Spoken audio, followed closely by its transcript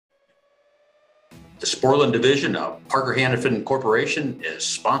The Sporlan division of Parker Hannifin Corporation is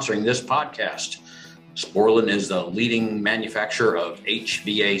sponsoring this podcast. Sporlan is the leading manufacturer of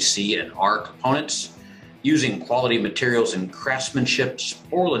HVAC&R components. Using quality materials and craftsmanship,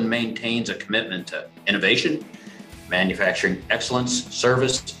 Sporlan maintains a commitment to innovation, manufacturing excellence,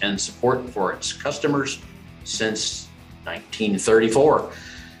 service, and support for its customers since 1934.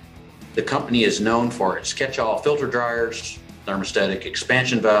 The company is known for its catch-all filter dryers, thermostatic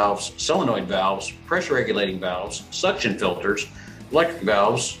expansion valves, solenoid valves, pressure regulating valves, suction filters, electric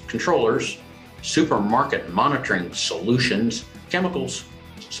valves, controllers, supermarket monitoring solutions, chemicals,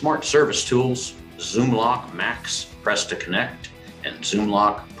 smart service tools, ZoomLock Max Press to Connect, and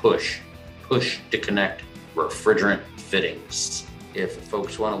ZoomLock Push to Connect refrigerant fittings. If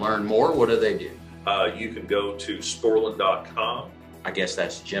folks want to learn more, what do they do? You can go to sporlan.com. I guess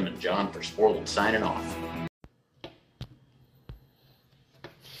that's Jim and John for Sporlan signing off.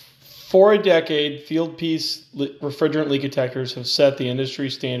 For a decade, Fieldpiece refrigerant leak detectors have set the industry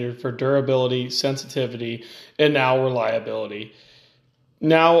standard for durability, sensitivity, and now reliability.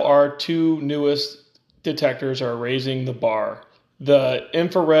 Now our two newest detectors are raising the bar. The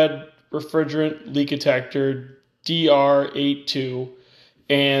infrared refrigerant leak detector DR82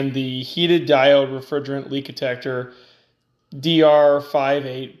 and the heated diode refrigerant leak detector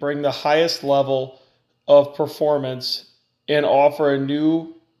DR58 bring the highest level of performance and offer a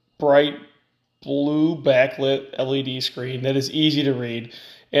new bright blue backlit LED screen that is easy to read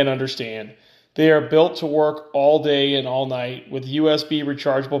and understand. They are built to work all day and all night with USB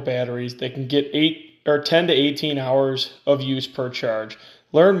rechargeable batteries that can get 10 to 18 hours of use per charge.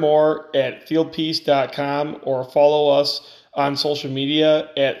 Learn more at fieldpiece.com or follow us on social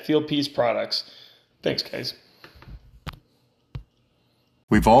media at Fieldpiece Products. Thanks, guys.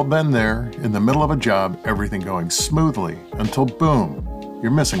 We've all been there, in the middle of a job, everything going smoothly, until boom, you're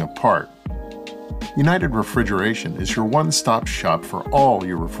missing a part. United Refrigeration is your one-stop shop for all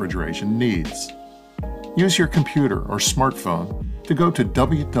your refrigeration needs. Use your computer or smartphone to go to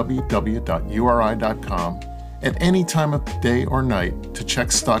www.uri.com at any time of the day or night to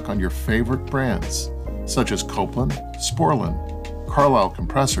check stock on your favorite brands, such as Copeland, Sporlan, Carlisle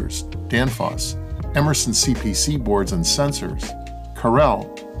Compressors, Danfoss, Emerson CPC boards and sensors,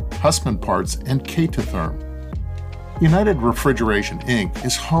 Carrel, Hussmann Parts, and K2Therm. United Refrigeration Inc.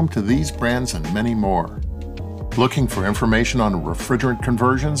 is home to these brands and many more. Looking for information on refrigerant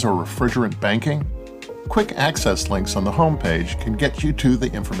conversions or refrigerant banking? Quick access links on the homepage can get you to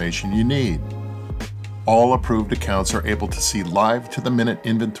the information you need. All approved accounts are able to see live to-the-minute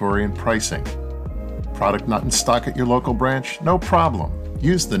inventory and pricing. Product not in stock at your local branch? No problem.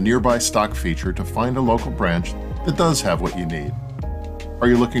 Use the Nearby Stock feature to find a local branch that does have what you need. Are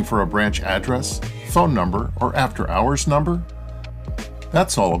you looking for a branch address, phone number, or after-hours number?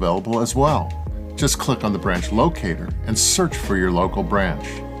 That's all available as well. Just click on the branch locator and search for your local branch.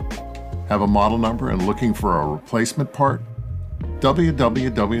 Have a model number and looking for a replacement part?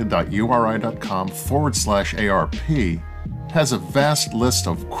 www.uri.com/ARP has a vast list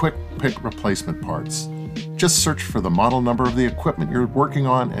of quick pick replacement parts. Just search for the model number of the equipment you're working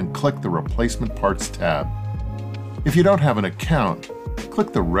on and click the Replacement Parts tab. If you don't have an account,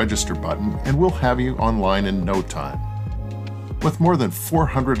 click the Register button and we'll have you online in no time. With more than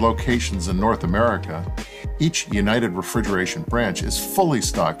 400 locations in North America, each United Refrigeration branch is fully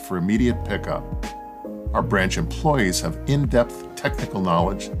stocked for immediate pickup. Our branch employees have in-depth technical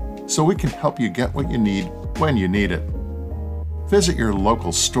knowledge, so we can help you get what you need when you need it. Visit your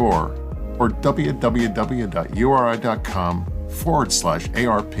local store or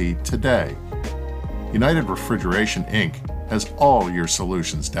www.uri.com/ARP today. United Refrigeration Inc. has all your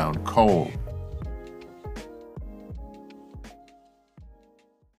solutions down cold.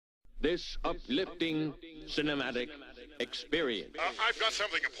 This uplifting cinematic experience. I've got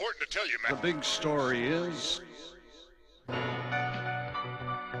something important to tell you, man. The big story is...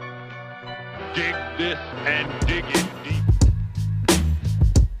 Dig this and dig it deep.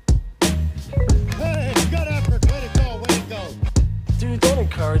 Hey, good effort. Way to go, way to go. Dude, don't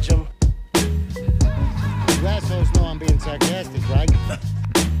encourage him. You assholes know I'm being sarcastic, right?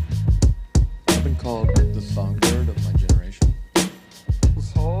 I've been called the songbird of my generation.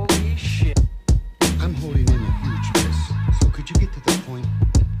 Holy shit. I'm holding in a huge miss, so could you get to the point?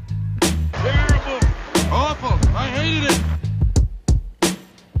 Terrible! Awful! I hated it!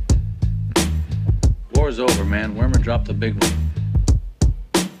 War's over, man. Werman dropped the big one.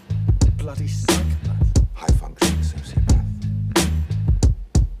 Bloody psychopath. High-functioning sociopath.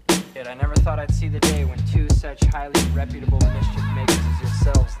 I never thought I'd see the day when two such highly reputable mischief makers as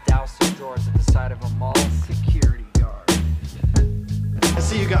yourselves douse some drawers at the side of a mall security guard. I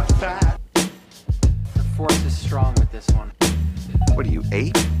see you got fat. force is strong with this one. What are you,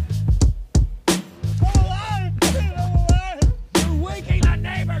 8? You're waking the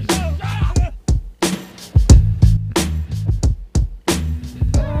neighbors!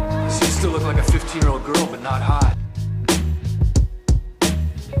 She still look like a 15-year-old girl, but not hot.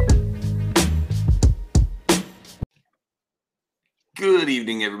 Good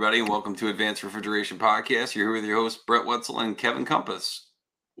evening, everybody, and welcome to Advanced Refrigeration Podcast. You're here with your hosts, Brett Wetzel and Kevin Compass.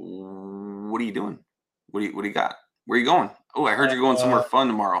 What are you doing? What do you got? Where are you going? Oh, I heard you're going somewhere fun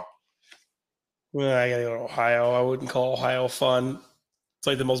tomorrow. Well, I gotta go to Ohio. I wouldn't call Ohio fun. It's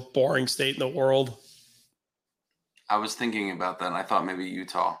like the most boring state in the world. I was thinking about that, and I thought maybe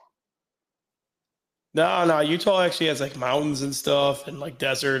Utah. No, Utah actually has like mountains and stuff and like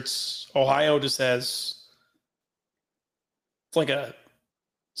deserts. Ohio just has, it's like a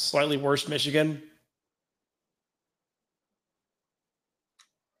slightly worse Michigan.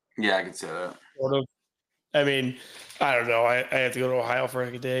 Yeah, I could say that. Sort of. I mean, I don't know. I have to go to Ohio for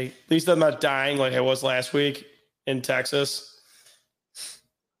like a day. At least I'm not dying like I was last week in Texas.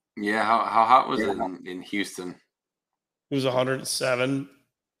 Yeah, how hot was it in Houston? It was 107.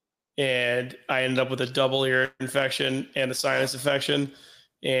 And I ended up with a double ear infection and a sinus infection.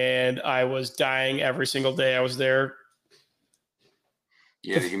 And I was dying every single day I was there.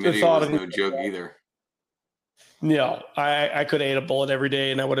 Yeah, the humidity was no joke either. No, I could have ate a bullet every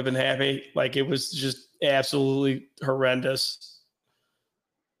day and I would have been happy. Like, it was just absolutely horrendous.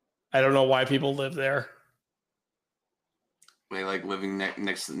 I don't know why people live there. They like living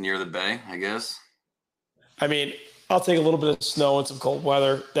near the bay, I guess. I mean, I'll take a little bit of snow and some cold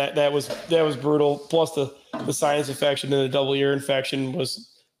weather. That was brutal. Plus the sinus infection and the double ear infection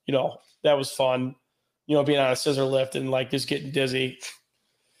was, that was fun. Being on a scissor lift and like just getting dizzy.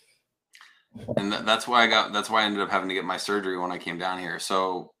 And that's why I ended up having to get my surgery when I came down here.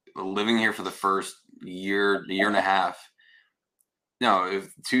 So living here for the first year and a half, 2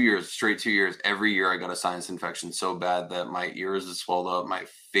 years, every year I got a sinus infection so bad that my ears had swelled up, my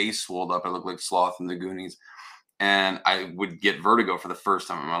face swelled up. I looked like Sloth in the Goonies. And I would get vertigo for the first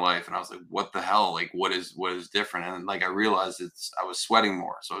time in my life. And I was like, what the hell? Like, what is different? And like, I realized I was sweating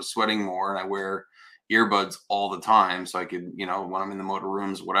more. So I was sweating more and I wear earbuds all the time. So I could, when I'm in the motor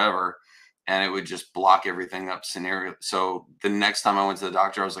rooms, whatever, and it would just block everything up scenario. So the next time I went to the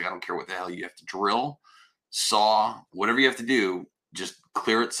doctor, I was like, I don't care what the hell you have to drill, saw, whatever you have to do, just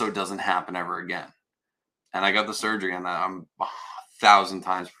clear it so it doesn't happen ever again. And I got the surgery and I'm 1,000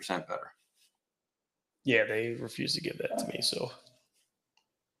 times % better. Yeah, they refuse to give that to me. So,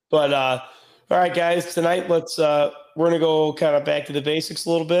 but all right, guys, tonight we're gonna go kind of back to the basics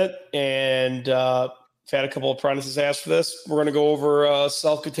a little bit, and I've had a couple of apprentices ask for this. We're gonna go over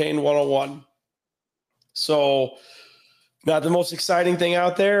self-contained 101. So, not the most exciting thing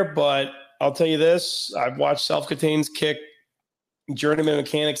out there, but I'll tell you this: I've watched self-containeds kick journeyman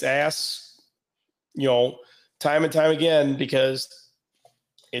mechanics' ass, time and time again, because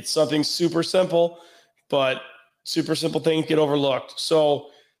it's something super simple. But super simple things get overlooked. So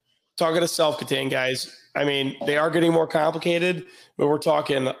talking to self-contained, guys, I mean, they are getting more complicated, but we're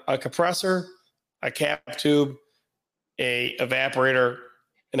talking a compressor, a cap tube, a evaporator,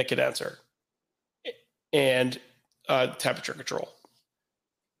 and a condenser, and temperature control.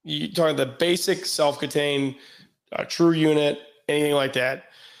 You're talking the basic self-contained true unit, anything like that.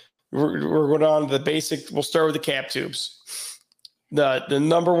 We're going on to the basic. We'll start with the cap tubes. The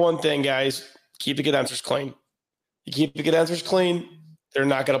number one thing, guys, keep the condensers clean. You keep the condensers clean, they're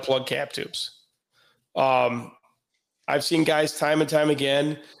not going to plug cap tubes. I've seen guys time and time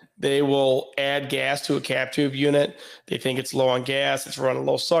again, they will add gas to a cap tube unit. They think it's low on gas, it's running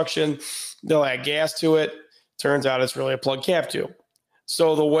low suction. They'll add gas to it. Turns out it's really a plug cap tube.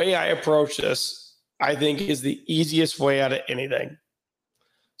 So the way I approach this, I think, is the easiest way out of anything.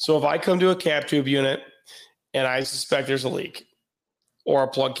 So if I come to a cap tube unit and I suspect there's a leak or a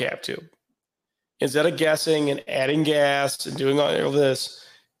plug cap tube, instead of guessing and adding gas and doing all of this,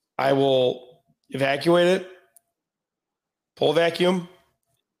 I will evacuate it, pull a vacuum,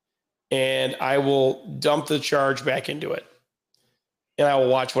 and I will dump the charge back into it. And I will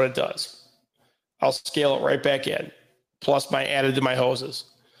watch what it does. I'll scale it right back in, plus added to my hoses.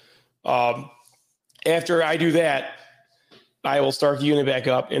 After I do that, I will start the unit back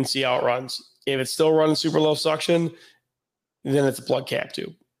up and see how it runs. If it's still running super low suction, then it's a plug cap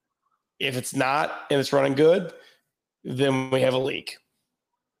tube. If it's not and it's running good, then we have a leak.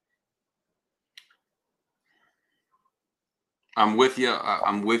 I'm with you.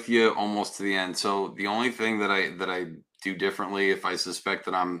 I'm with you almost to the end. So the only thing that I do differently, if I suspect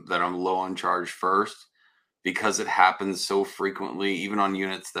that I'm low on charge first, because it happens so frequently, even on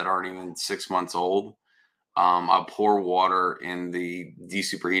units that aren't even 6 months old, I'll pour water in the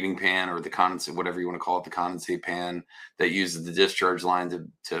desuperheating pan or the condensate, whatever you want to call it, the condensate pan that uses the discharge line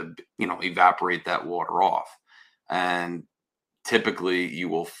to evaporate that water off. And typically you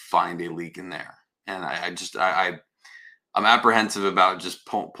will find a leak in there. And I'm apprehensive about just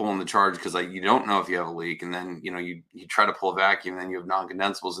pulling the charge because you don't know if you have a leak. And then, you try to pull a vacuum and then you have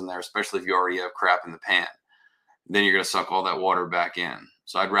non-condensables in there, especially if you already have crap in the pan. Then you're going to suck all that water back in.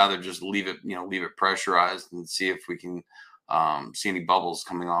 So I'd rather just leave it pressurized and see if we can see any bubbles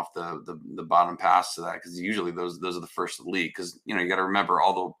coming off the bottom pass to that. Because usually those are the first to leak. Because you got to remember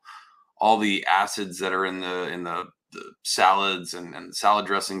all the acids that are in the salads and salad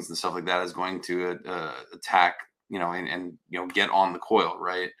dressings and stuff like that is going to attack and get on the coil,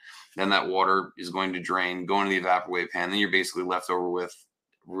 right? Then that water is going to drain, go into the evaporator pan. Then you're basically left over with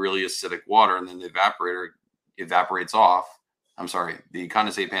really acidic water, and then the evaporator evaporates off. I'm sorry, the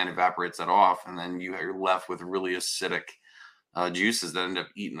condensate pan evaporates that off, and then you're left with really acidic juices that end up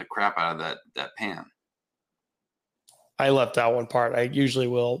eating the crap out of that pan. I left out one part. I usually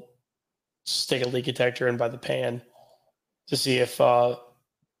will stick a leak detector in by the pan to see if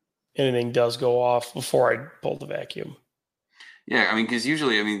anything does go off before I pull the vacuum. Yeah, I mean, because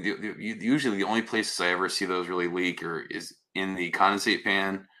usually the only places I ever see those really leak is in the condensate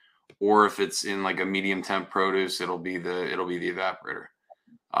pan. Or if it's in like a medium temp produce, it'll be the evaporator.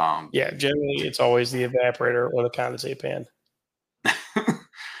 Generally it's always the evaporator or the condensate pan.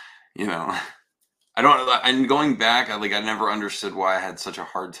 And going back, I never understood why I had such a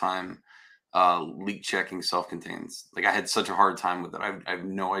hard time leak checking self-contains. Like I had such a hard time with it. I have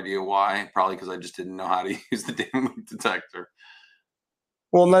no idea why. Probably because I just didn't know how to use the damn leak detector.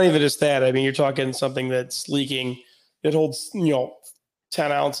 Well, not even just that. I mean, you're talking something that's leaking. It holds 10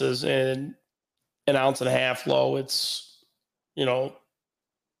 ounces and an ounce and a half low. It's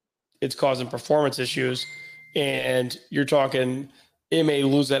causing performance issues, and you're talking it may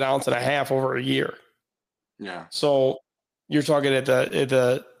lose that ounce and a half over a year. Yeah. So you're talking at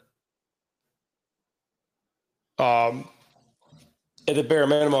the bare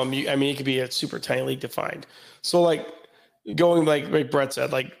minimum. It could be a super tiny leak to find. So going like Brett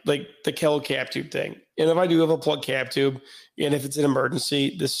said, like the Kello cap tube thing. And if I do have a plug cap tube, and if it's an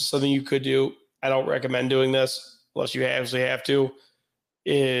emergency, this is something you could do. I don't recommend doing this unless you absolutely have to,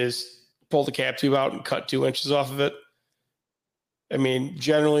 is pull the cap tube out and cut 2 inches off of it. I mean,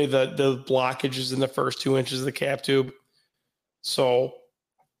 generally the blockage is in the first 2 inches of the cap tube. So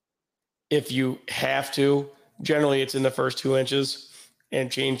if you have to, generally it's in the first 2 inches,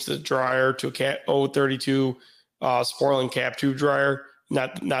 and change the dryer to a O32 Sporlan cap tube dryer,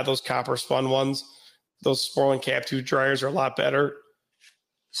 not those copper spun ones. Those Sporlan cap tube dryers are a lot better.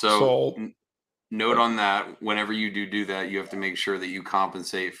 So note on that, whenever you do that, you have to make sure that you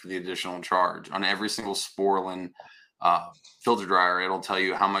compensate for the additional charge. On every single Sporlan filter dryer, it'll tell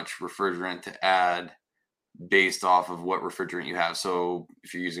you how much refrigerant to add based off of what refrigerant you have. So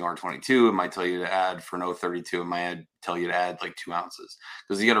if you're using R22, it might tell you to add, for an O32, it might tell you to add like 2 ounces.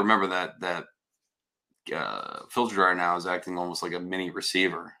 Because you got to remember that filter dryer now is acting almost like a mini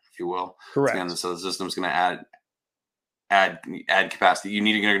receiver, if you will. Correct. So the system's going to add capacity.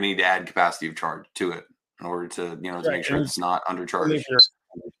 You're going to need to add capacity of charge to it in order to to make sure it's not undercharged.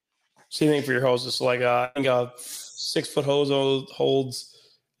 Same thing for your hoses. So I think a 6-foot hose holds,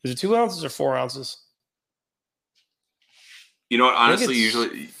 is it 2 ounces or 4 ounces? You know what? Honestly,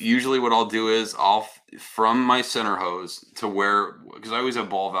 usually what I'll do is from my center hose to where, because I always have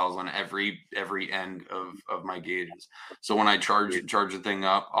ball valves on every end of my gauges. So when I charge the thing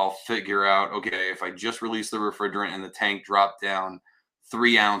up, I'll figure out, okay, if I just release the refrigerant and the tank dropped down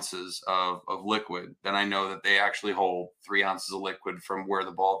 3 ounces of liquid, then I know that they actually hold 3 ounces of liquid from where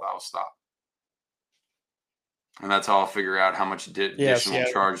the ball valve stopped. And that's how I'll figure out how much additional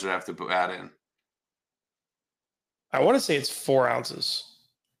charge that I have to add in. I want to say it's 4 ounces,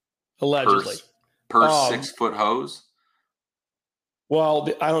 allegedly. Per 6-foot hose? Well,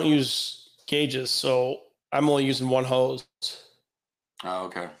 I don't use gauges, so I'm only using one hose. Oh,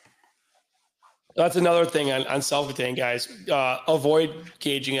 okay. That's another thing on self-contained, guys. Avoid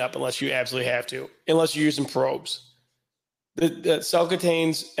gauging up unless you absolutely have to, unless you're using probes. The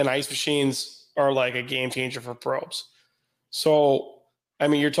self-contains and ice machines are like a game changer for probes. So,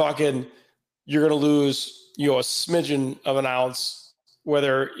 you're talking, you're going to lose a smidgen of an ounce,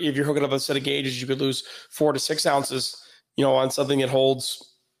 whether if you're hooking up a set of gauges, you could lose 4 to 6 ounces, on something that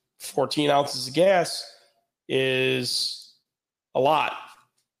holds 14 ounces of gas is a lot.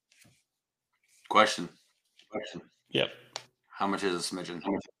 Question. Yep. How much is a smidgen?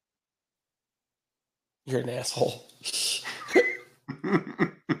 You're an asshole.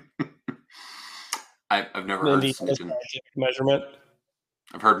 I've never Than heard the smidgen. scientific measurement.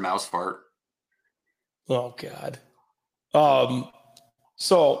 I've heard mouse fart. Oh God.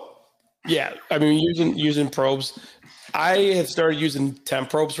 So yeah, I mean using probes. I have started using temp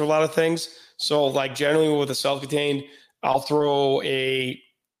probes for a lot of things. So like generally with a self-contained, I'll throw a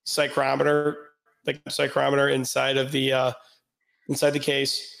psychrometer, inside of the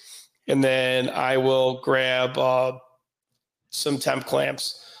case, and then I will grab some temp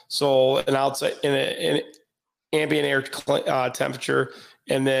clamps. So an outside in ambient air temperature,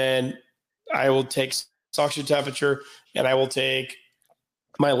 and then I will take suction temperature, and I will take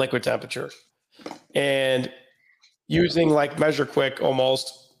my liquid temperature, and using like Measure Quick,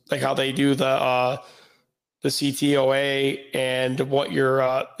 almost like how they do the CTOA and what your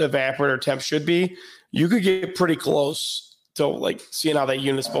evaporator temp should be, you could get pretty close to like seeing how that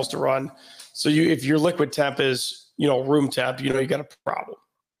unit is supposed to run. So if your liquid temp is room temp, you got a problem.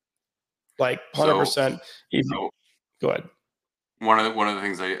 Like 100%. Go ahead. One of the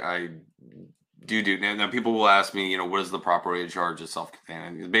things I do now, people will ask me, what is the proper way to charge a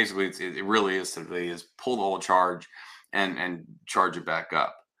self-contained? And basically, it really is simply is pull the whole charge and charge it back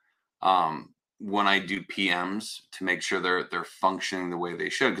up. When I do PMs to make sure they're functioning the way they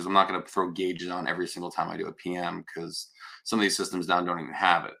should, because I'm not going to throw gauges on every single time I do a PM, because some of these systems now don't even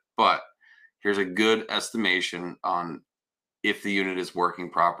have it. But here's a good estimation on if the unit is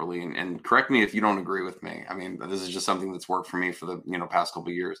working properly. And correct me if you don't agree with me. I mean, this is just something that's worked for me for the past couple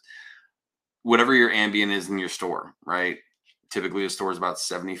of years. Whatever your ambient is in your store, right? Typically, a store is about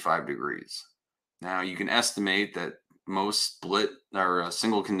 75 degrees. Now, you can estimate that most split or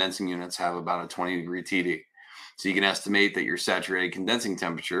single condensing units have about a 20-degree TD. So you can estimate that your saturated condensing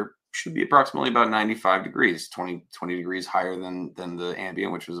temperature should be approximately about 95 degrees, 20 degrees higher than the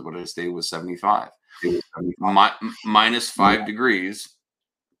ambient, which was what I stated was 75. Minus 5 degrees,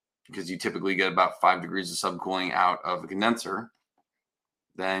 because you typically get about 5 degrees of subcooling out of the condenser,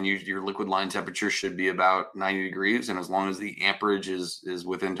 then your liquid line temperature should be about 90 degrees. And as long as the amperage is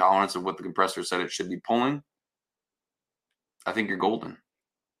within tolerance of what the compressor said it should be pulling, I think you're golden.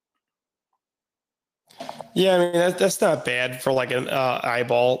 Yeah, I mean that's not bad for like an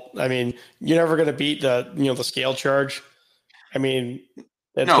eyeball. I mean, you're never going to beat the scale charge. I mean,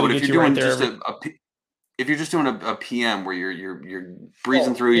 that's no, but if you're doing right if you're just doing a PM where you're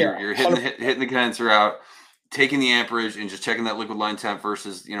breezing through, you're hitting the condenser out, taking the amperage and just checking that liquid line temp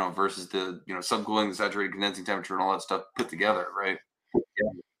versus the subcooling, the saturated condensing temperature, and all that stuff put together, right? Yeah.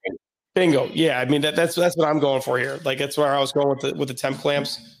 Bingo. Yeah, I mean that's what I'm going for here. Like that's where I was going with the temp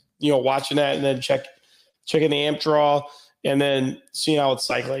clamps. Watching that and then checking the amp draw and then seeing how it's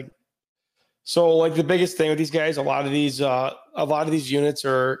cycling. So like the biggest thing with these guys, a lot of these units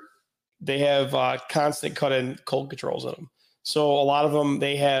they have constant cut-in cold controls in them. So a lot of them,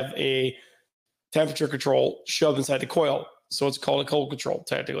 they have a temperature control shoved inside the coil. So it's called a cold control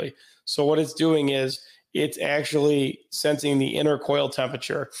technically. So what it's doing is it's actually sensing the inner coil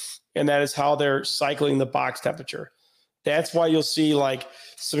temperature, and that is how they're cycling the box temperature. That's why you'll see like,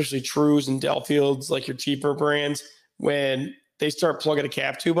 especially Trues and Delfields, like your cheaper brands, when they start plugging a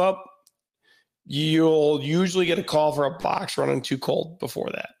cap tube up, you'll usually get a call for a box running too cold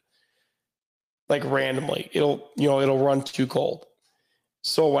before that. Like randomly, it'll run too cold.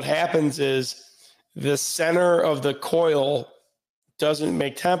 So what happens is the center of the coil doesn't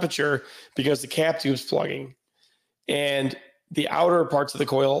make temperature because the cap tube's plugging, and the outer parts of the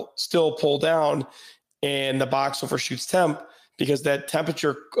coil still pull down, and the box overshoots temp because that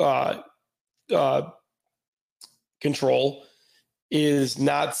temperature control is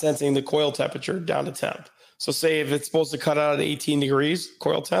not sensing the coil temperature down to temp. So say if it's supposed to cut out at 18 degrees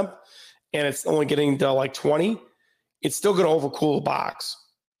coil temp, and it's only getting to like 20, it's still going to overcool the box.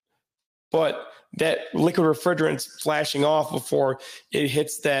 But that liquid refrigerant's flashing off before it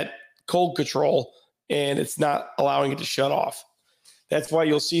hits that cold control, and it's not allowing it to shut off. That's why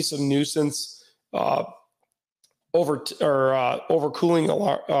you'll see some nuisance overcooling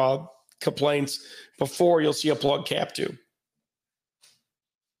complaints before you'll see a plug cap tube.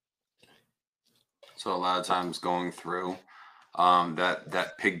 So a lot of times going through,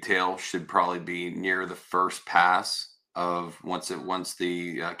 that pigtail should probably be near the first pass of once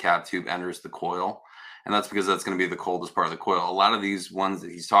the cap tube enters the coil, and that's because that's going to be the coldest part of the coil. A lot of these ones that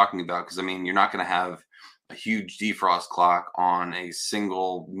he's talking about, because I mean you're not going to have a huge defrost clock on a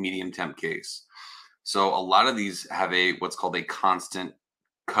single medium temp case. So a lot of these have what's called a constant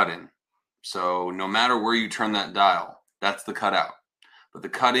cut-in. So no matter where you turn that dial, that's the cutout. But the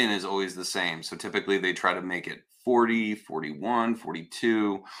cut-in is always the same. So typically they try to make it 40, 41,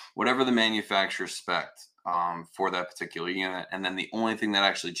 42, whatever the manufacturer spec'd. for that particular unit. And then the only thing that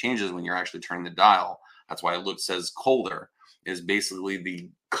actually changes when you're actually turning the dial, that's why it says colder, is basically the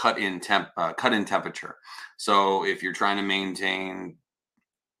cut-in temperature. So if you're trying to maintain,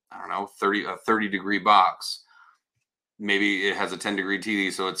 I don't know, a 30-degree box, maybe it has a 10-degree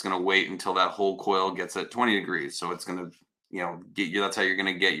TD, so it's going to wait until that whole coil gets at 20 degrees. So it's going to, get you. That's how you're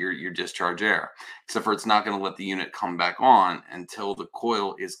going to get your discharge air. Except for it's not going to let the unit come back on until the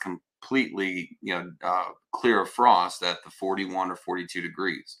coil is completely, clear of frost at the 41 or 42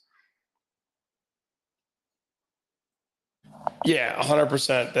 degrees. Yeah,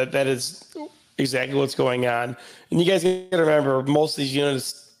 100%. That is exactly what's going on. And you guys got to remember, most of these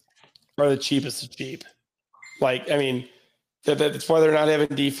units are the cheapest of cheap. Like, I mean, that's why they're not having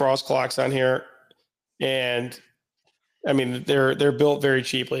defrost clocks on here. And I mean, they're built very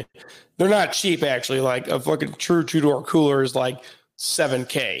cheaply. They're not cheap, actually. Like a fucking true two-door cooler is like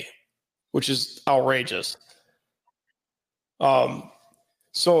 $7K, which is outrageous.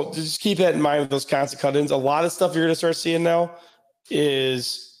 So just keep that in mind with those constant cut-ins. A lot of stuff you're going to start seeing now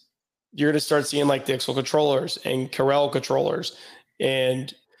is you're going to start seeing like Dixel controllers and Corel controllers.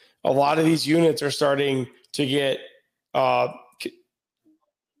 And a lot of these units are starting to get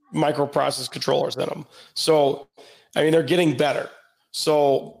microprocessor controllers in them. So, I mean, they're getting better.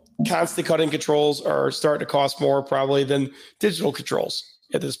 So constant cut-in controls are starting to cost more probably than digital controls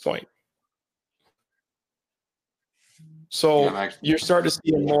at this point. So you're starting to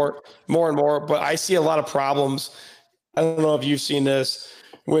see more and more, but I see a lot of problems. I don't know if you've seen this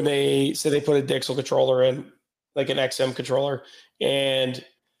when they say they put a Dixel controller in, like an XM controller, and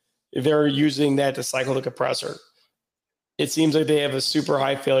they're using that to cycle the compressor. It seems like they have a super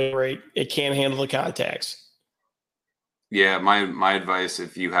high failure rate. It can't handle the contacts. Yeah, my advice,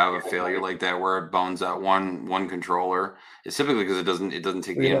 if you have a failure like that where it bones out one controller, is typically because it doesn't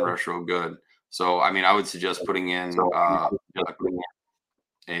take the inrush real good. So, I mean, I would suggest putting in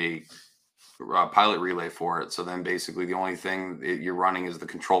a pilot relay for it. So then basically the only thing you're running is the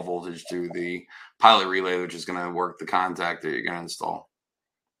control voltage through the pilot relay, which is going to work the contact that you're going to install.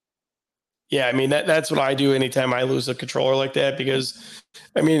 Yeah, I mean, that's what I do anytime I lose a controller like that, because,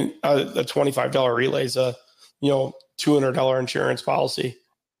 I mean, a $25 relay is a, $200 insurance policy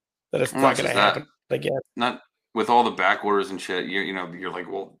that it's not going to happen again. Not with all the back orders and shit, you're like,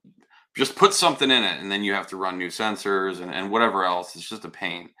 well, just put something in it, and then you have to run new sensors and whatever else. It's just a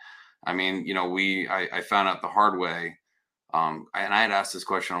pain. I mean, I found out the hard way. And I had asked this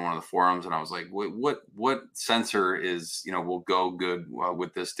question on one of the forums, and I was like, what sensor is, will go good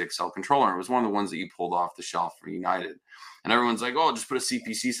with this Dixel controller? And it was one of the ones that you pulled off the shelf for United. And everyone's like, oh, just put a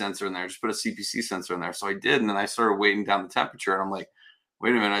CPC sensor in there. Just put a CPC sensor in there. So I did. And then I started weighting down the temperature, and I'm like,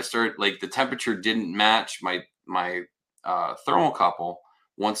 wait a minute. I started, like, the temperature didn't match my thermocouple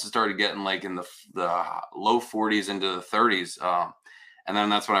once it started getting like in the low 40s into the 30s. And then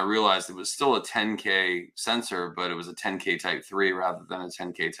that's when I realized it was still a 10K sensor, but it was a 10K type 3 rather than a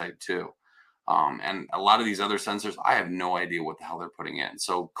 10K type 2. And a lot of these other sensors, I have no idea what the hell they're putting in.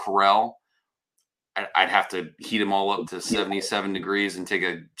 So Corel, I'd have to heat them all up to 77 degrees and take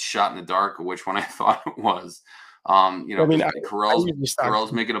a shot in the dark of which one I thought it was. Corel's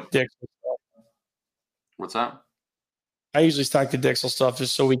making a... What's that? I usually stock the Dixel stuff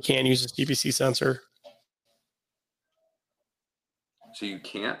just so we can use a CPC sensor. So you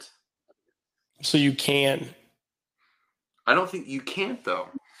can't? So you can. I don't think you can't, though.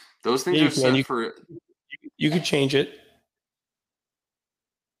 Those things are set for... You could change it.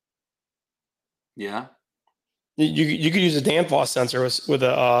 Yeah? You could use a Danfoss sensor with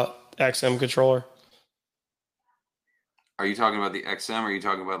a XM controller. Are you talking about the XM, or are you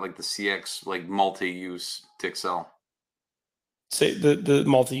talking about like the CX, like multi-use Dixel? Say the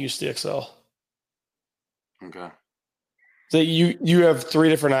multi-use Dixel. Okay. So you have three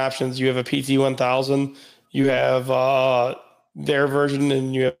different options. You have a PT1000, you have their version,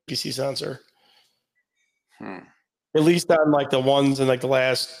 and you have PC sensor. At least on like the ones in like the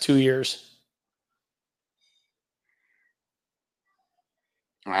last 2 years.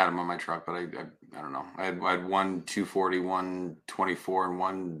 I had them on my truck, but I don't know. I had one 240, 124, and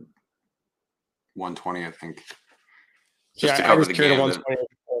one 120, I think. Just to cover the game.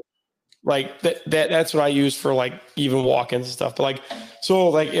 Like that's what I use for like even walk-ins and stuff. But like, so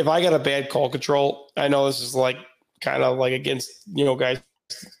like if I got a bad call control, I know this is like kind of like against, guys,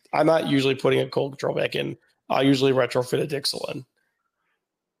 I'm not usually putting a cold control back in. I'll usually retrofit a Dixel in.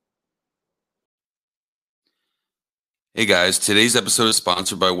 Hey guys, today's episode is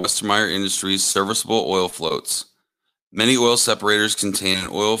sponsored by Westermeyer Industries Serviceable Oil Floats. Many oil separators contain an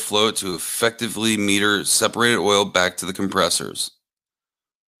oil float to effectively meter separated oil back to the compressors.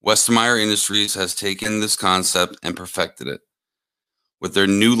 Westermeyer Industries has taken this concept and perfected it with their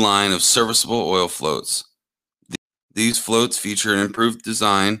new line of serviceable oil floats. These floats feature an improved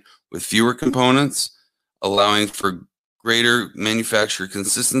design with fewer components, allowing for greater manufacturer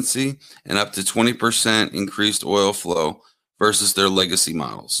consistency and up to 20% increased oil flow versus their legacy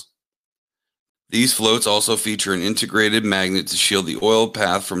models. These floats also feature an integrated magnet to shield the oil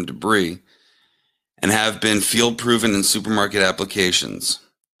path from debris and have been field proven in supermarket applications.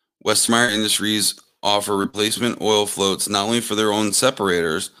 Westermeyer Industries offer replacement oil floats not only for their own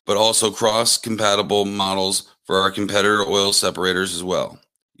separators, but also cross-compatible models for our competitor oil separators as well.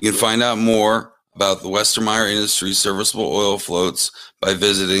 You can find out more about the Westermeyer Industries serviceable oil floats by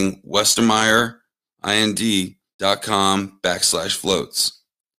visiting westermeyerind.com/floats.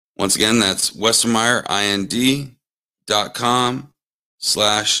 Once again, that's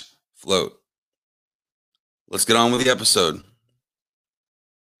westermeyerind.com/float. Let's get on with the episode.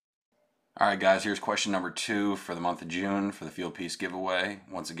 All right, guys, here's question number 2 for the month of June for the Field Piece giveaway.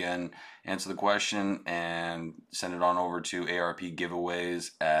 Once again, answer the question and send it on over to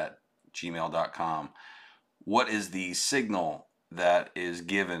arpgiveaways@gmail.com. What is the signal that is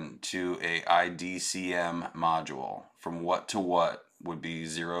given to a IDCM module? From what to what would be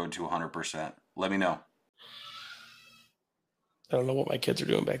 0 to 100%? Let me know. I don't know what my kids are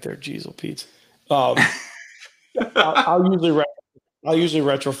doing back there. Jeez, oh Pete. I'll usually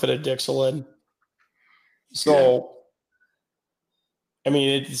retrofit a Dixel in. So, I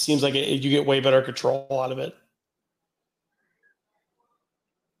mean, it seems like you get way better control out of it.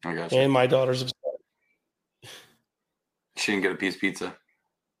 I got you. And my daughter's upset. She didn't get a piece of pizza.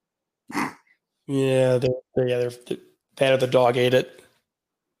 Yeah, they're bad. The dog ate it.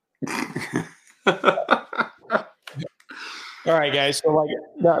 All right, guys. So like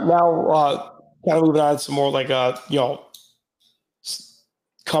now kind of moving on to some more like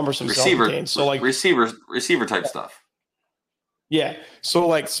cumbersome receiver. So like receiver type stuff. Yeah. So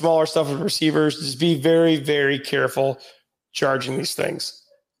like smaller stuff with receivers, just be very, very careful charging these things.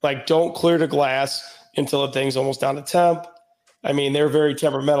 Like don't clear the glass until the thing's almost down to temp. I mean, they're very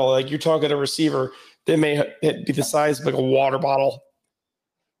temperamental. Like you're talking a receiver, they may be the size of like a water bottle.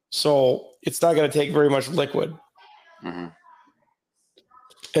 So it's not going to take very much liquid. Mm-hmm.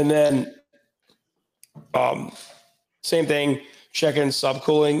 And then same thing, check in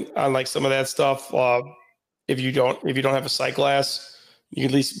subcooling on like some of that stuff. If you don't have a sight glass, you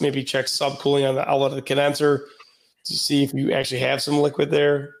can at least maybe check subcooling on the outlet of the condenser to see if you actually have some liquid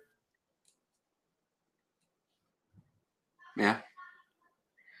there. Yeah.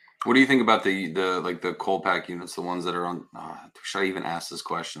 What do you think about the cold pack units, the ones that are on? Should I even ask this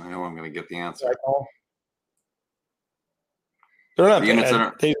question? I know I'm going to get the answer. They're not the units that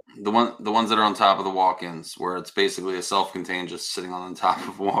are the ones that are on top of the walk-ins, where it's basically a self-contained, just sitting on the top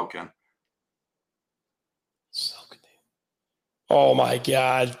of a walk-in. Self-contained. Oh my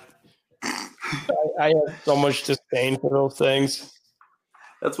God! I have so much disdain for those things.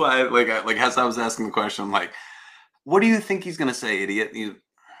 That's why, as I was asking the question, I'm like, "What do you think he's going to say, idiot?"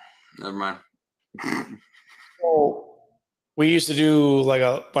 Never mind. So we used to do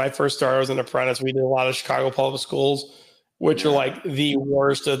when I first started, I was an apprentice. We did a lot of Chicago public schools, which are like the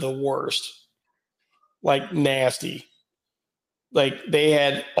worst of the worst, like nasty. Like they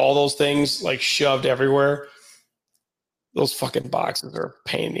had all those things like shoved everywhere. Those fucking boxes are a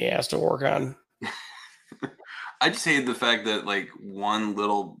pain in the ass to work on. I just hate the fact that like one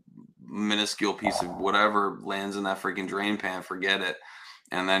little minuscule piece of whatever lands in that freaking drain pan. Forget it.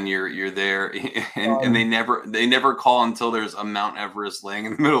 And then you're there, and they never call until there's a Mount Everest laying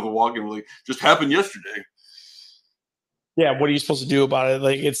in the middle of the walk-in. Like, just happened yesterday. Yeah, what are you supposed to do about it?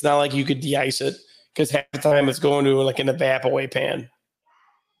 Like, it's not like you could de-ice it because half the time it's going to like an evap-away pan.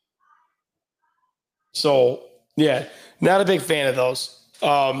 So yeah, not a big fan of those.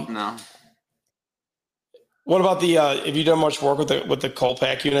 No. What about the? Have you done much work with the cold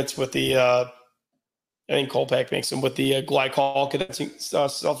pack units? With the I think Colpack makes them with the glycol condensing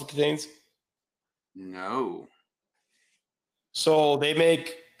self-contains. No. So they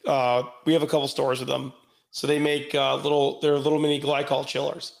make. We have a couple stores with them. So they make they're little mini glycol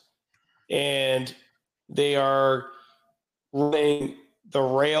chillers, and they are running the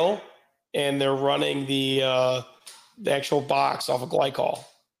rail, and they're running the actual box off of glycol.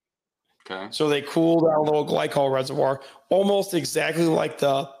 Okay. So they cool down a little glycol reservoir, almost exactly like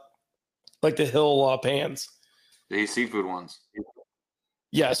the Hill pans. The seafood ones.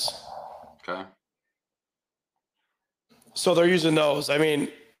 Yes. Okay. So they're using those. I mean,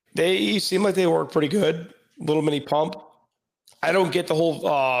 they seem like they work pretty good. Little mini pump. I don't get the whole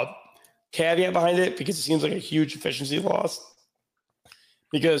caveat behind it because it seems like a huge efficiency loss.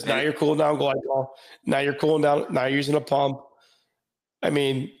 because now you're cooling down glycol. Now you're cooling down. Now you're using a pump. I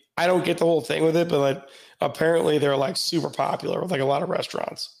mean, I don't get the whole thing with it, but like, apparently they're like super popular with like a lot of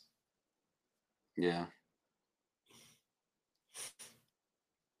restaurants. Yeah.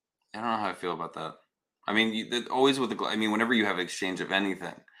 I don't know how I feel about that. I mean, always with the, I mean, whenever you have exchange of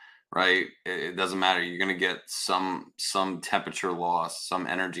anything, right? It doesn't matter. You're going to get some temperature loss, some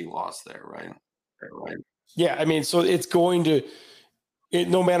energy loss there, right? Right. Yeah, I mean, so it's going to,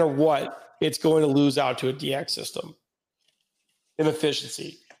 no matter what, it's going to lose out to a DX system in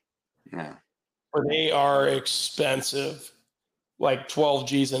efficiency. Yeah. Or they are expensive, like 12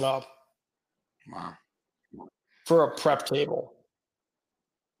 G's and up. Wow. For a prep table.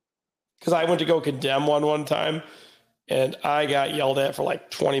 Because I went to go condemn one time, and I got yelled at for like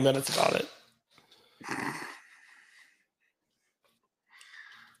 20 minutes about it.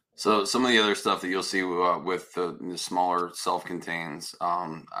 So some of the other stuff that you'll see with the smaller self-contains,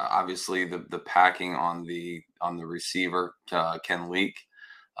 obviously the packing on the receiver can leak.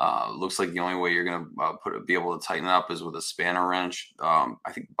 Looks like the only way you're going to be able to tighten up is with a spanner wrench. I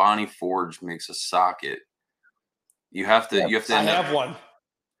think Bonnie Forge makes a socket. You have to. I have one.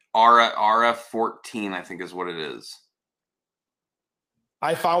 RF14, I think is what it is.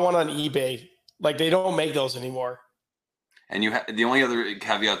 I found one on eBay. Like they don't make those anymore. And the only other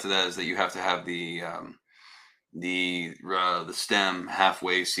caveat to that is that you have to have the stem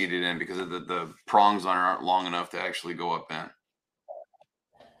halfway seated in because the prongs on it aren't long enough to actually go up in.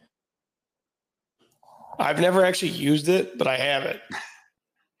 I've never actually used it, but I have it.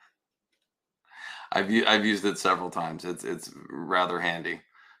 I've used it several times. It's rather handy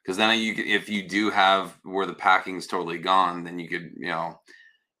because then if you do have where the packing's totally gone, then you could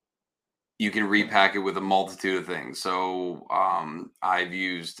you can repack it with a multitude of things. So I've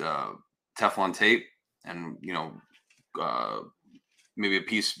used Teflon tape and maybe a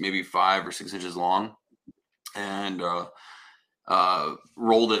piece, maybe 5 or 6 inches long, and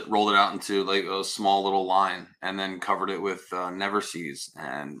rolled it out into like a small little line, and then covered it with Never Seas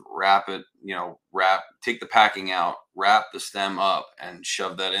and wrap it. Take the packing out, wrap the stem up, and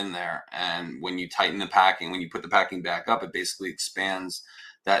shove that in there. And when you tighten the packing, when you put the packing back up, it basically expands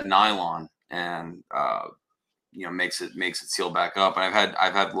that nylon and makes it seal back up. And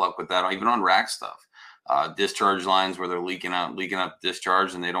I've had luck with that, even on rack stuff. Discharge lines where they're leaking out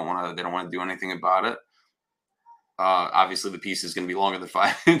discharge, and they don't want to do anything about it. Obviously, the piece is going to be longer than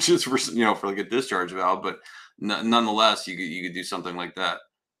 5 inches for like a discharge valve, but nonetheless, you could do something like that.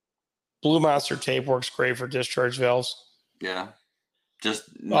 Blue Monster tape works great for discharge valves. Yeah, just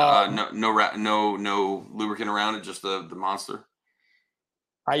no lubricant around it, just the Monster.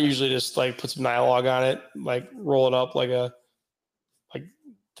 I usually just like put some Nylog on it, like roll it up like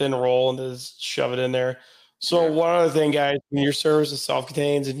thin roll, and just shove it in there. So one other thing, guys, when your service is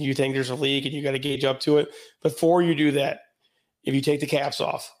self-contains and you think there's a leak and you got to gauge up to it, before you do that, if you take the caps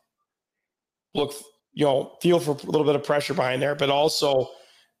off, look, feel for a little bit of pressure behind there, but also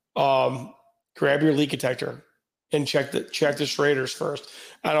grab your leak detector and check the Schraders first.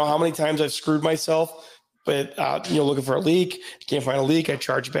 I don't know how many times I've screwed myself, but looking for a leak, can't find a leak, I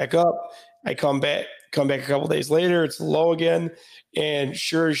charge it back up, I come back a couple days later, it's low again, and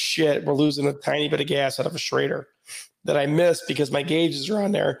sure as shit, we're losing a tiny bit of gas out of a Schrader that I missed because my gauges are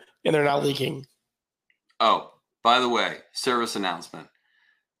on there and they're not leaking. Oh, by the way, service announcement.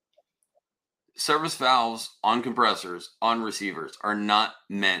 Service valves on compressors, on receivers, are not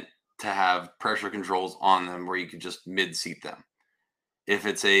meant to have pressure controls on them where you could just mid-seat them. If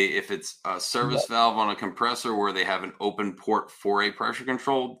it's a service valve on a compressor where they have an open port for a pressure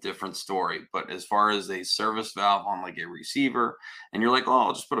control, different story. But as far as a service valve on like a receiver, and you're like, oh,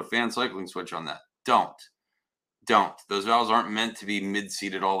 I'll just put a fan cycling switch on that. Don't. Those valves aren't meant to be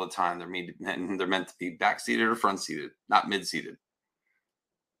mid-seated all the time. They're meant to be back-seated or front-seated, not mid-seated.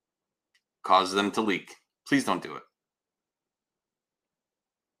 Causes them to leak. Please don't do it.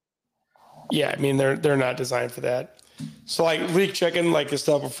 Yeah, I mean they're not designed for that. So like leak checking, like the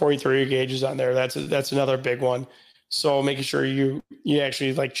stuff before you throw your gauges on there, that's another big one. So making sure you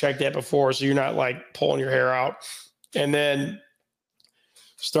actually like check that before, so you're not like pulling your hair out. And then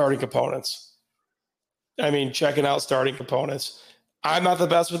starting components. I mean, checking out starting components. I'm not the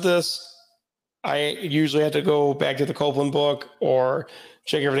best with this. I usually have to go back to the Copeland book or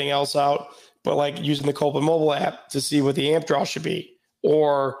check everything else out. But like using the Copeland mobile app to see what the amp draw should be,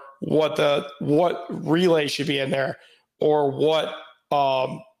 or what relay should be in there, or what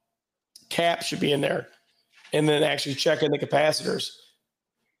cap should be in there, and then actually checking the capacitors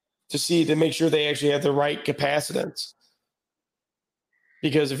to make sure they actually have the right capacitance.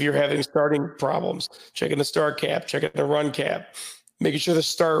 Because if you're having starting problems, checking the start cap, checking the run cap, Making sure the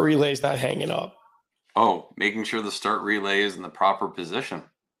start relay is not hanging up. Oh, making sure the start relay is in the proper position.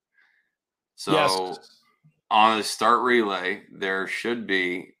 So Yes. on the start relay, there should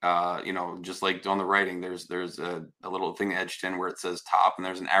be, just like on the writing, there's a little thing etched in where it says top, and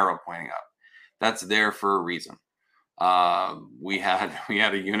there's an arrow pointing up. That's there for a reason. We had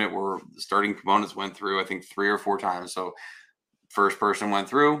a unit where the starting components went through, I think 3 or 4 times. So first person went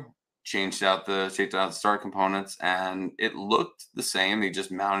through, changed out the start components, and it looked the same. They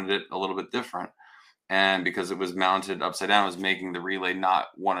just mounted it a little bit different. And because it was mounted upside down, it was making the relay not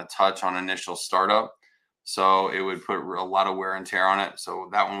want to touch on initial startup. So it would put a lot of wear and tear on it. So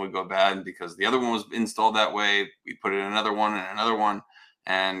that one would go bad because the other one was installed that way. We put it in another one and another one.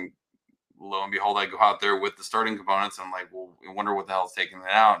 And lo and behold, I go out there with the starting components. And I'm like, well, I wonder what the hell's taking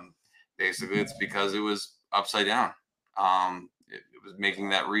it out. And basically it's because it was upside down. It was making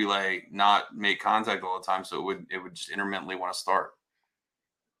that relay not make contact all the time. So it would just intermittently want to start.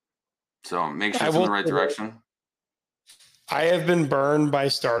 So make sure it's in the right direction. I have been burned by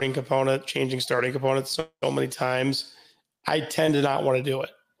changing starting components so many times. I tend to not want to do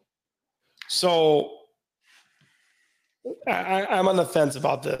it. So I'm on the fence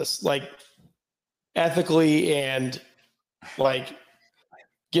about this, like ethically and like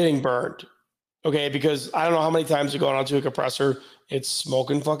getting burned. Okay, because I don't know how many times you've gone onto a compressor, it's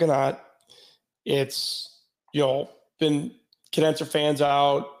smoking fucking hot. It's, been condenser fans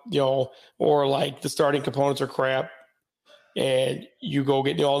out, or like the starting components are crap. And you go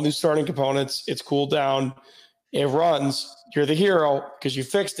get all new starting components. It's cooled down. It runs. You're the hero because you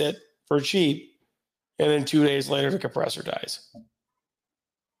fixed it for cheap. And then 2 days later, the compressor dies.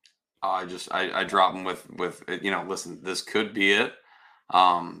 I drop them with listen, this could be it.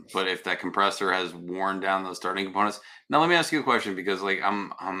 But if that compressor has worn down those starting components. Now, let me ask you a question, because like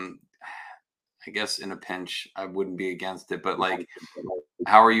I guess in a pinch, I wouldn't be against it, but like,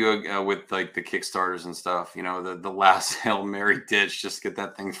 how are you with like the Kickstarters and stuff? The last Hail Mary ditch, just get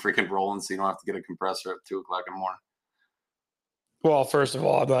that thing freaking rolling so you don't have to get a compressor at 2 o'clock in the morning. Well, first of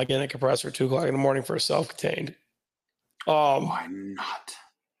all, I'm not getting a compressor at 2 o'clock in the morning for a self-contained. Why not?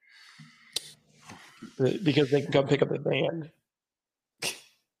 Because they can come pick up the van.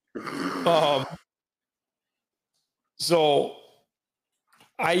 So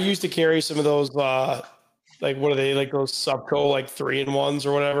I used to carry some of those, like, what are they, like those Subco, like 3-in-1s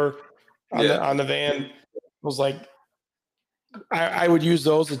or whatever on the van. It was like, I would use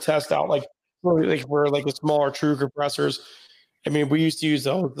those to test out, like for like the smaller true compressors. I mean, we used to use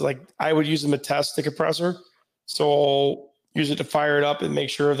those, like I would use them to test the compressor. So I'll use it to fire it up and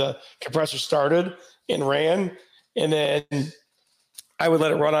make sure the compressor started and ran. And then I would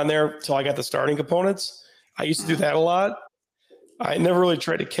let it run on there until I got the starting components. I used to do that a lot. I never really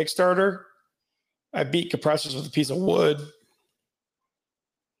tried a Kickstarter. I beat compressors with a piece of wood.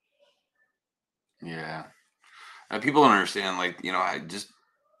 Yeah. People don't understand, like, I just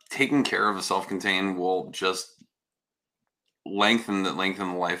taking care of a self-contained will just lengthen the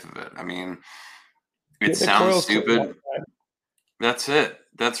life of it. I mean, it sounds stupid. That's it.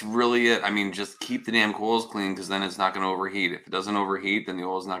 That's really it. I mean, just keep the damn coils clean, because then it's not going to overheat. If it doesn't overheat, then the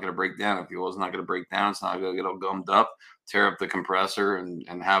oil is not going to break down. If the oil is not going to break down, it's not going to get all gummed up, tear up the compressor,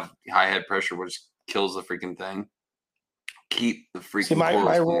 and have high head pressure, which kills the freaking thing. Keep the freaking coils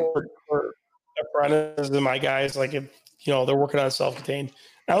my clean. rule for apprentices and my guys, like if they're working on self-contained,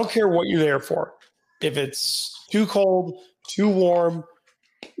 I don't care what you're there for. If it's too cold, too warm,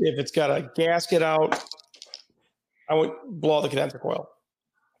 if it's got a gasket out, I would blow out the condenser coil.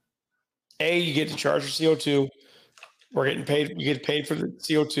 A, you get to charge your CO2. We're getting paid. You get paid for the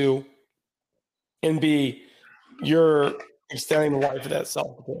CO2. And B, you're extending the life of that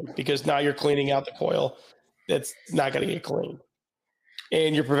self-contained, because now you're cleaning out the coil that's not going to get clean,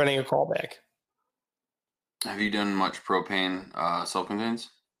 and you're preventing a callback. Have you done much propane self-contains?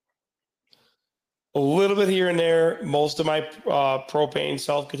 A little bit here and there. Most of my propane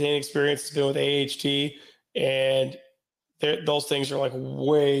self-contained experience has been with AHT, and those things are like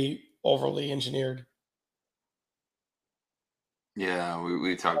way overly engineered. Yeah,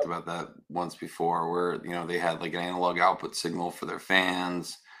 we talked about that once before, where they had like an analog output signal for their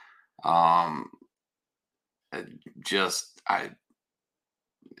fans. I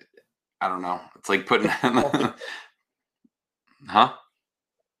don't know. It's like putting huh?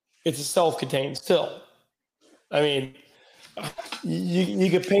 It's a self-contained still. I mean,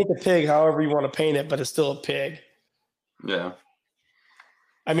 you can paint the pig however you want to paint it, but it's still a pig. Yeah.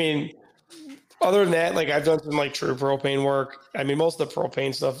 I mean, other than that, like I've done some like true propane work. I mean, most of the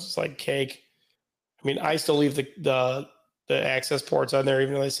propane stuff is like cake. I mean, I still leave the access ports on there,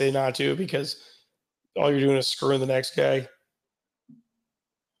 even though they say not to, because all you're doing is screwing the next guy.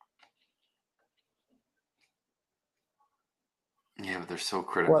 but they're so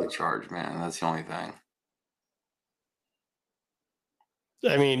critically charged, man. That's the only thing.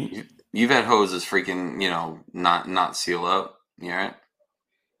 I mean, you've had hoses freaking, not seal up. You right?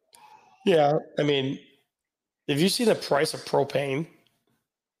 Yeah, I mean, have you seen the price of propane?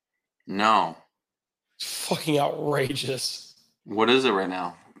 No. It's fucking outrageous. What is it right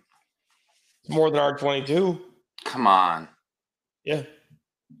now? It's more than R22. Come on. Yeah.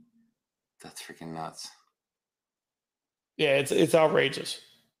 That's freaking nuts. Yeah, it's outrageous.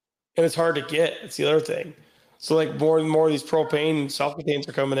 And it's hard to get. It's the other thing. So like more and more of these propane self-contains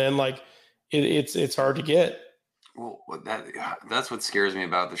are coming in, like it's hard to get. Well, that's what scares me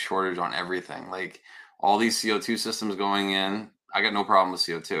about the shortage on everything. Like all these CO2 systems going in, I got no problem with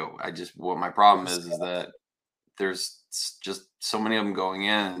CO2. What my problem is that there's just so many of them going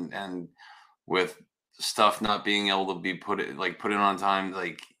in, and with stuff not being able to be put in on time,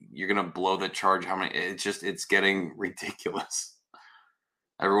 like you're gonna blow the charge. It's getting ridiculous.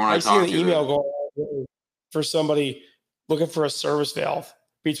 Everyone I talk to, an email going for somebody looking for a service valve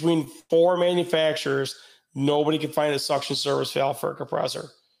between 4 manufacturers. Nobody can find a suction service valve for a compressor.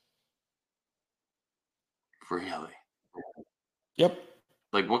 Really? Yep.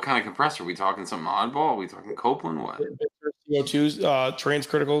 Like what kind of compressor? Are we talking something oddball? Are we talking Copeland? What? CO2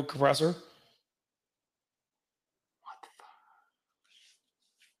 transcritical compressor. What the fuck?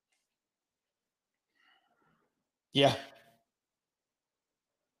 Yeah.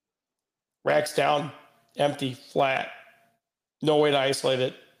 Racks down, empty, flat. No way to isolate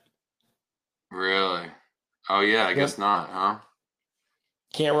it. Really? Oh yeah, I guess not, huh?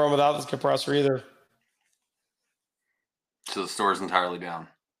 Can't run without this compressor either. So the store's entirely down.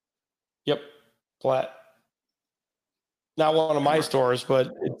 Yep, flat. Not one of my stores,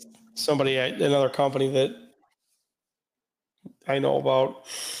 but it's somebody at another company that I know about.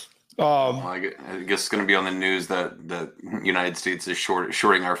 I guess it's going to be on the news that the United States is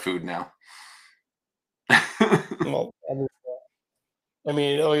shorting our food now. Well, I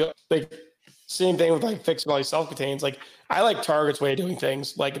mean, like same thing with like fixing all these self-contains. Like I like Target's way of doing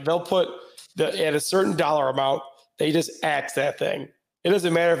things. Like they'll put at a certain dollar amount, they just axe that thing. It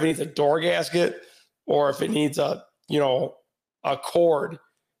doesn't matter if it needs a door gasket or if it needs a cord.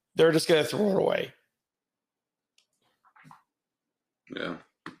 They're just going to throw it away. Yeah.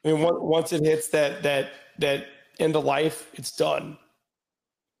 I mean, once it hits that end of life, it's done.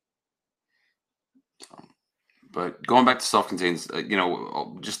 But going back to self-contains,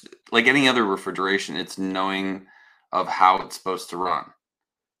 just like any other refrigeration, it's knowing of how it's supposed to run.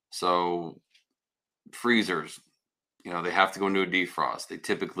 So freezers, they have to go into a defrost. They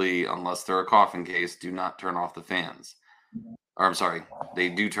typically, unless they're a coffin case, do not turn off the fans. Or I'm sorry, they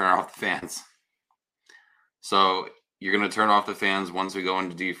do turn off the fans. So you're going to turn off the fans once we go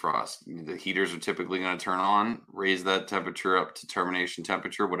into defrost. The heaters are typically going to turn on, raise that temperature up to termination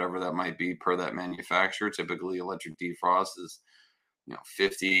temperature, whatever that might be per that manufacturer. Typically electric defrost is,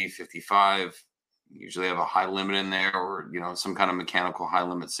 50, 55. Usually have a high limit in there, or, some kind of mechanical high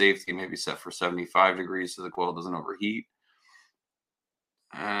limit safety, maybe set for 75 degrees so the coil doesn't overheat.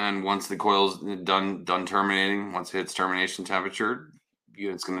 And once the coil's done terminating, once it hits termination temperature,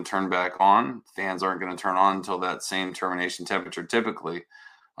 unit's going to turn back on. Fans aren't going to turn on until that same termination temperature. Typically,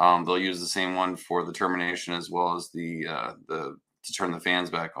 they'll use the same one for the termination as well as to turn the fans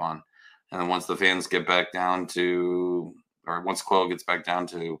back on. And then once the fans get back down to, or once the coil gets back down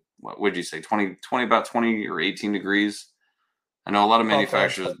to, what would you say, 20, about 20 or 18 degrees? I know a lot of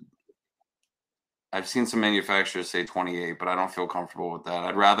manufacturers. I've seen some manufacturers say 28, but I don't feel comfortable with that.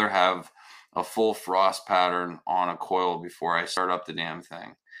 I'd rather have a full frost pattern on a coil before I start up the damn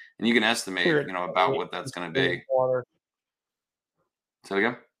thing. And you can estimate, about what that's going to be. Say it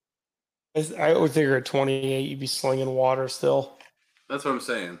again? I would figure at 28, you'd be slinging water still. That's what I'm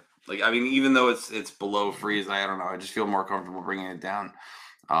saying. Like, I mean, even though it's below freeze, I don't know. I just feel more comfortable bringing it down,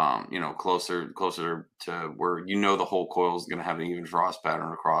 closer to where the whole coil is going to have an even frost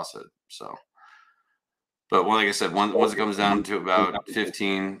pattern across it. So, but like I said, once it comes down to about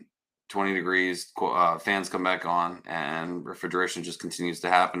 15, 20 degrees, fans come back on, and refrigeration just continues to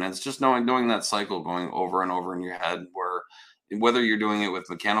happen. And it's just knowing that cycle going over and over in your head, where whether you're doing it with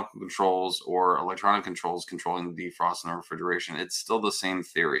mechanical controls or electronic controls controlling the defrost and refrigeration, it's still the same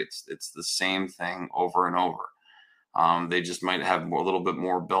theory. It's the same thing over and over. They just might have a little bit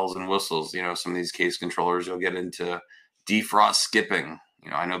more bells and whistles. Some of these case controllers, you'll get into defrost skipping.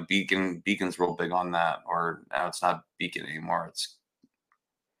 I know Beacon's real big on that, or now it's not Beacon anymore.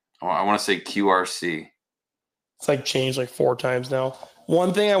 I want to say QRC. It's like changed like 4 times now.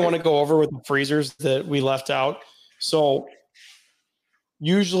 One thing I want to go over with the freezers that we left out. So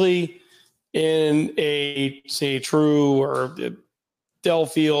usually in a, say, True or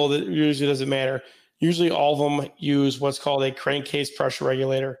Delafield, it usually doesn't matter. Usually all of them use what's called a crankcase pressure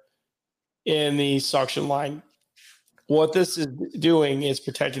regulator in the suction line. What this is doing is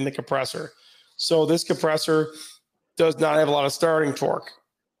protecting the compressor. So this compressor does not have a lot of starting torque.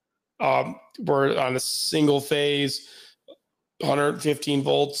 We're on a single phase, 115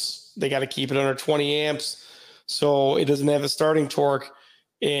 volts. They got to keep it under 20 amps. So it doesn't have a starting torque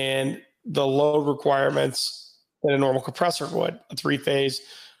and the load requirements that a normal compressor would. A 3-phase,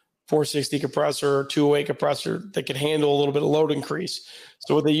 460 compressor, 208 compressor that can handle a little bit of load increase.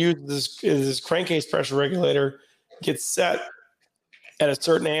 So what they use is this crankcase pressure regulator gets set at a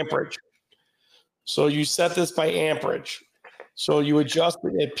certain amperage. So you set this by amperage. So you adjust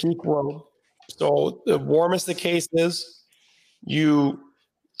it at peak load. So the warmest the case is, you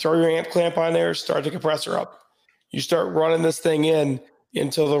throw your amp clamp on there, start the compressor up. You start running this thing in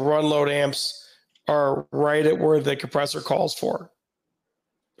until the run load amps are right at where the compressor calls for,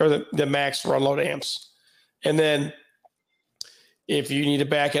 or the max run load amps. And then if you need to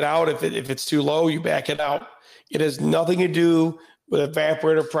back it out, if it's too low, you back it out. It has nothing to do with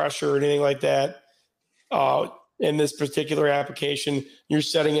evaporator pressure or anything like that. In this particular application, you're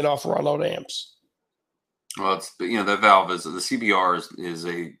setting it off run load amps. Well, it's, the valve is, the CBR is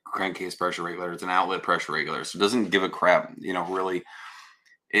a crankcase pressure regulator. It's an outlet pressure regulator. So it doesn't give a crap, really.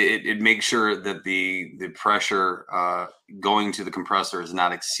 It makes sure that the pressure going to the compressor is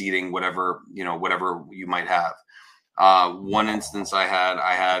not exceeding whatever you might have. One instance I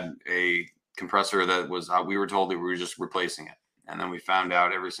had a compressor that was, we were told that we were just replacing it. And then we found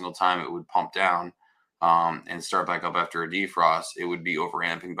out every single time it would pump down and start back up after a defrost, it would be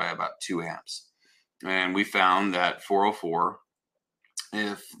overamping by about 2 amps. And we found that 404,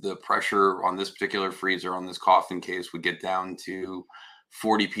 if the pressure on this particular freezer on this coffin case would get down to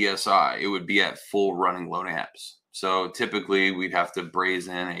 40 PSI, it would be at full running load amps. So typically we'd have to braze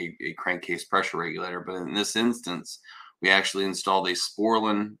in a crankcase pressure regulator. But in this instance, we actually installed a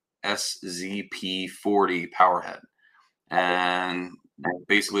Sporlan SZP40 power head. And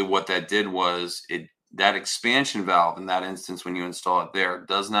basically what that did was that expansion valve in that instance, when you install it there,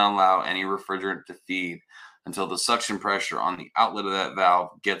 does not allow any refrigerant to feed until the suction pressure on the outlet of that valve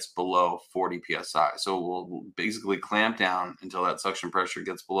gets below 40 PSI. So we'll basically clamp down until that suction pressure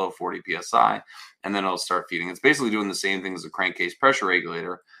gets below 40 PSI, and then it'll start feeding. It's basically doing the same thing as a crankcase pressure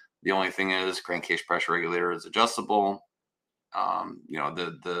regulator. The only thing is crankcase pressure regulator is adjustable.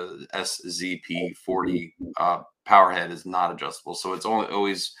 The SZP40 power head is not adjustable. So it's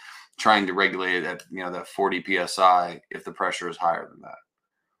always trying to regulate it at that 40 PSI if the pressure is higher than that.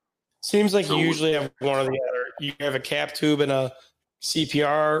 Seems like you usually have one or the other. You have a cap tube and a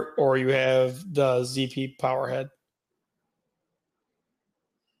CPR, or you have the ZP power head.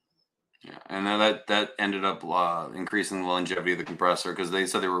 Yeah, and then that ended up increasing the longevity of the compressor, because they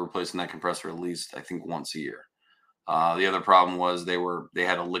said they were replacing that compressor at least, I think, once a year. The other problem was they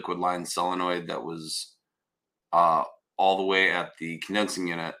had a liquid line solenoid that was all the way at the condensing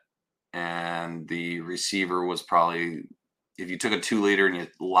unit, and the receiver was probably, if you took a 2-liter and you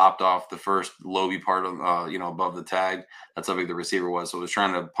lopped off the first loby part of above the tag, that's how big the receiver was. So it was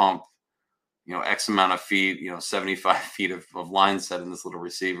trying to pump X amount of feet, 75 feet of line set in this little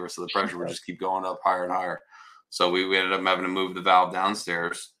receiver. So the pressure would just keep going up higher and higher. So we ended up having to move the valve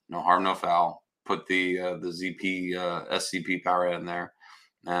downstairs. No harm, no foul. Put the ZP SCP power head in there,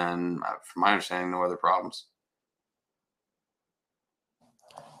 and from my understanding, no other problems.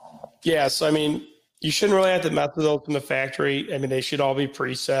 Yeah, so I mean, you shouldn't really have to mess with those from the factory. I mean, they should all be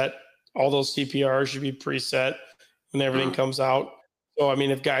preset. All those CPRs should be preset when everything comes out. So I mean,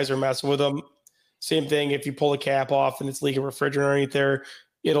 if guys are messing with them, same thing. If you pull the cap off and it's leaking refrigerant underneath there,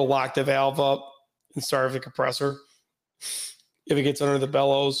 it'll lock the valve up and start the compressor if it gets under the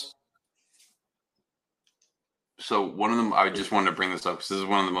bellows. So one of them, I just wanted to bring this up because this is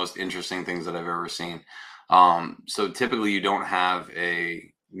one of the most interesting things that I've ever seen. So typically you don't have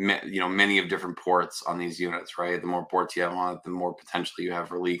many of different ports on these units, right? The more ports you have on it, the more potential you have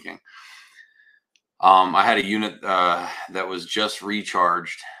for leaking. I had a unit that was just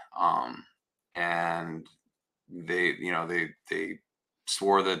recharged, and they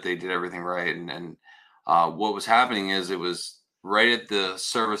swore that they did everything right, and what was happening is it was right at the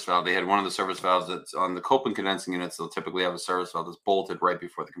service valve. They had one of the service valves that's on the Copeland condensing units. They'll typically have a service valve that's bolted right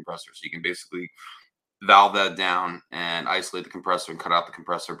before the compressor. So you can basically valve that down and isolate the compressor and cut out the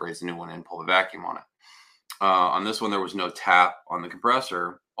compressor, brace a new one in, pull the vacuum on it. On this one, there was no tap on the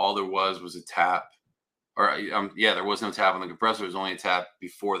compressor. All there was a tap, there was no tap on the compressor. There was only a tap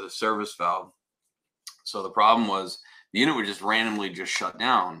before the service valve. So the problem was the unit would just randomly just shut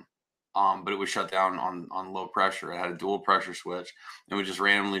down but it was shut down on low pressure. It had a dual pressure switch. It would just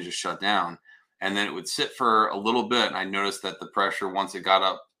randomly just shut down. And then it would sit for a little bit. And I noticed that the pressure, once it got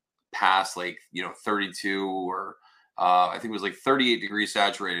up past 32 or I think it was 38 degrees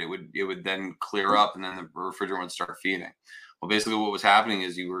saturated, it would then clear up, and then the refrigerant would start feeding. Well, basically what was happening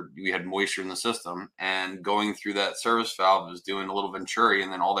is we had moisture in the system, and going through that service valve was doing a little venturi,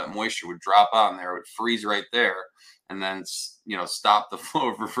 and then all that moisture would drop out in there. It would freeze right there, and then stop the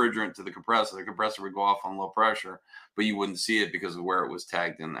flow of refrigerant to the compressor. The compressor would go off on low pressure, but you wouldn't see it because of where it was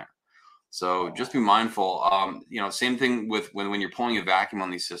tagged in there. So just be mindful. Same thing with when you're pulling a vacuum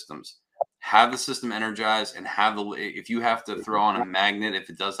on these systems. Have the system energized, and if you have to throw on a magnet, if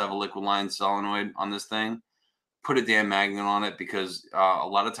it does have a liquid line solenoid on this thing, put a damn magnet on it, because a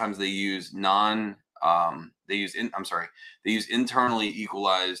lot of times they use internally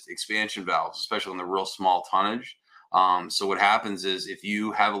equalized expansion valves, especially in the real small tonnage. So what happens is, if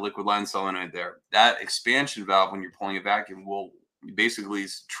you have a liquid line solenoid there, that expansion valve, when you're pulling a vacuum, will basically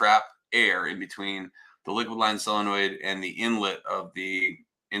trap air in between the liquid line solenoid and the inlet of the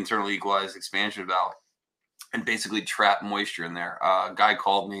internally equalized expansion valve, and basically trap moisture in there. A guy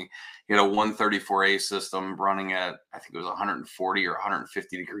called me. He had a 134A system running at, I think it was 140 or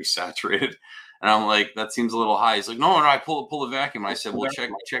 150 degrees saturated. And I'm like, that seems a little high. He's like, no, I pull the vacuum. And I said, well,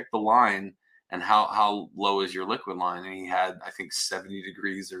 check the line, and how low is your liquid line? And he had, I think, 70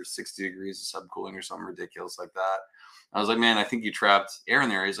 degrees or 60 degrees of subcooling or something ridiculous like that. I was like, man, I think you trapped air in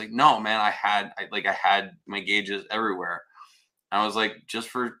there. He's like, no, man, I had my gauges everywhere. And I was like, just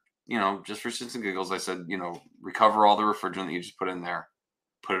for shits and giggles, I said, recover all the refrigerant that you just put in there,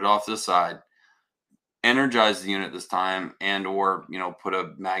 put it off to the side, energize the unit this time, and or put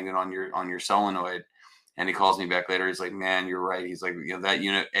a magnet on your solenoid. And he calls me back later. He's like, man, you're right. He's like, that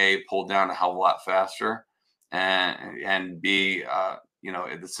unit A pulled down a hell of a lot faster, and B,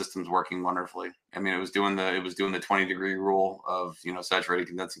 the system's working wonderfully. I mean, it was doing the 20-degree rule of saturated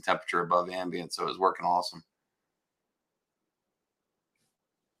condensing temperature above ambient, so it was working awesome.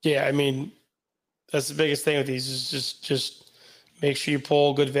 Yeah, I mean, that's the biggest thing with these is just make sure you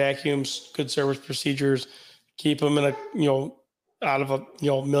pull good vacuums, good service procedures, keep them in out of a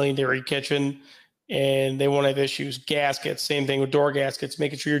million-degree kitchen, and they won't have issues. Gaskets, same thing with door gaskets.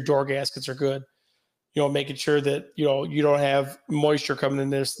 Making sure your door gaskets are good. Making sure that you don't have moisture coming in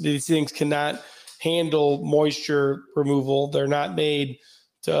this. These things cannot handle moisture removal. They're not made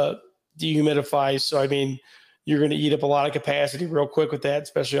to dehumidify. So I mean, you're going to eat up a lot of capacity real quick with that,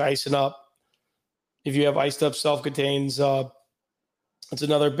 especially icing up. If you have iced up self-contains, that's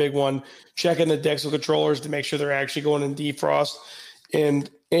another big one. Checking the Dexel controllers to make sure they're actually going in defrost, and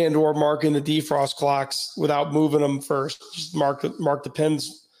or marking the defrost clocks without moving them first. Just mark the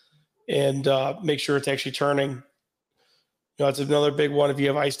pins and make sure it's actually turning. That's another big one. If you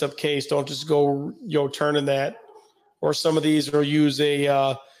have iced up case, don't just go turning that. Or some of these will use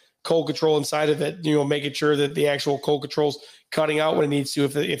a cold control inside of it, making sure that the actual cold control's cutting out when it needs to.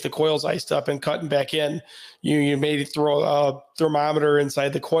 If the coil's iced up and cutting back in, you maybe throw a thermometer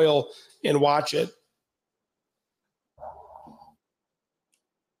inside the coil and watch it.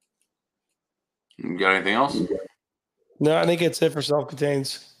 You got anything else? No, I think it's it for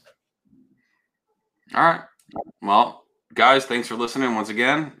self-contains. All right. Well, guys, thanks for listening once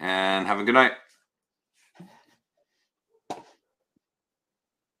again, and have a good night.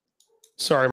 Sorry.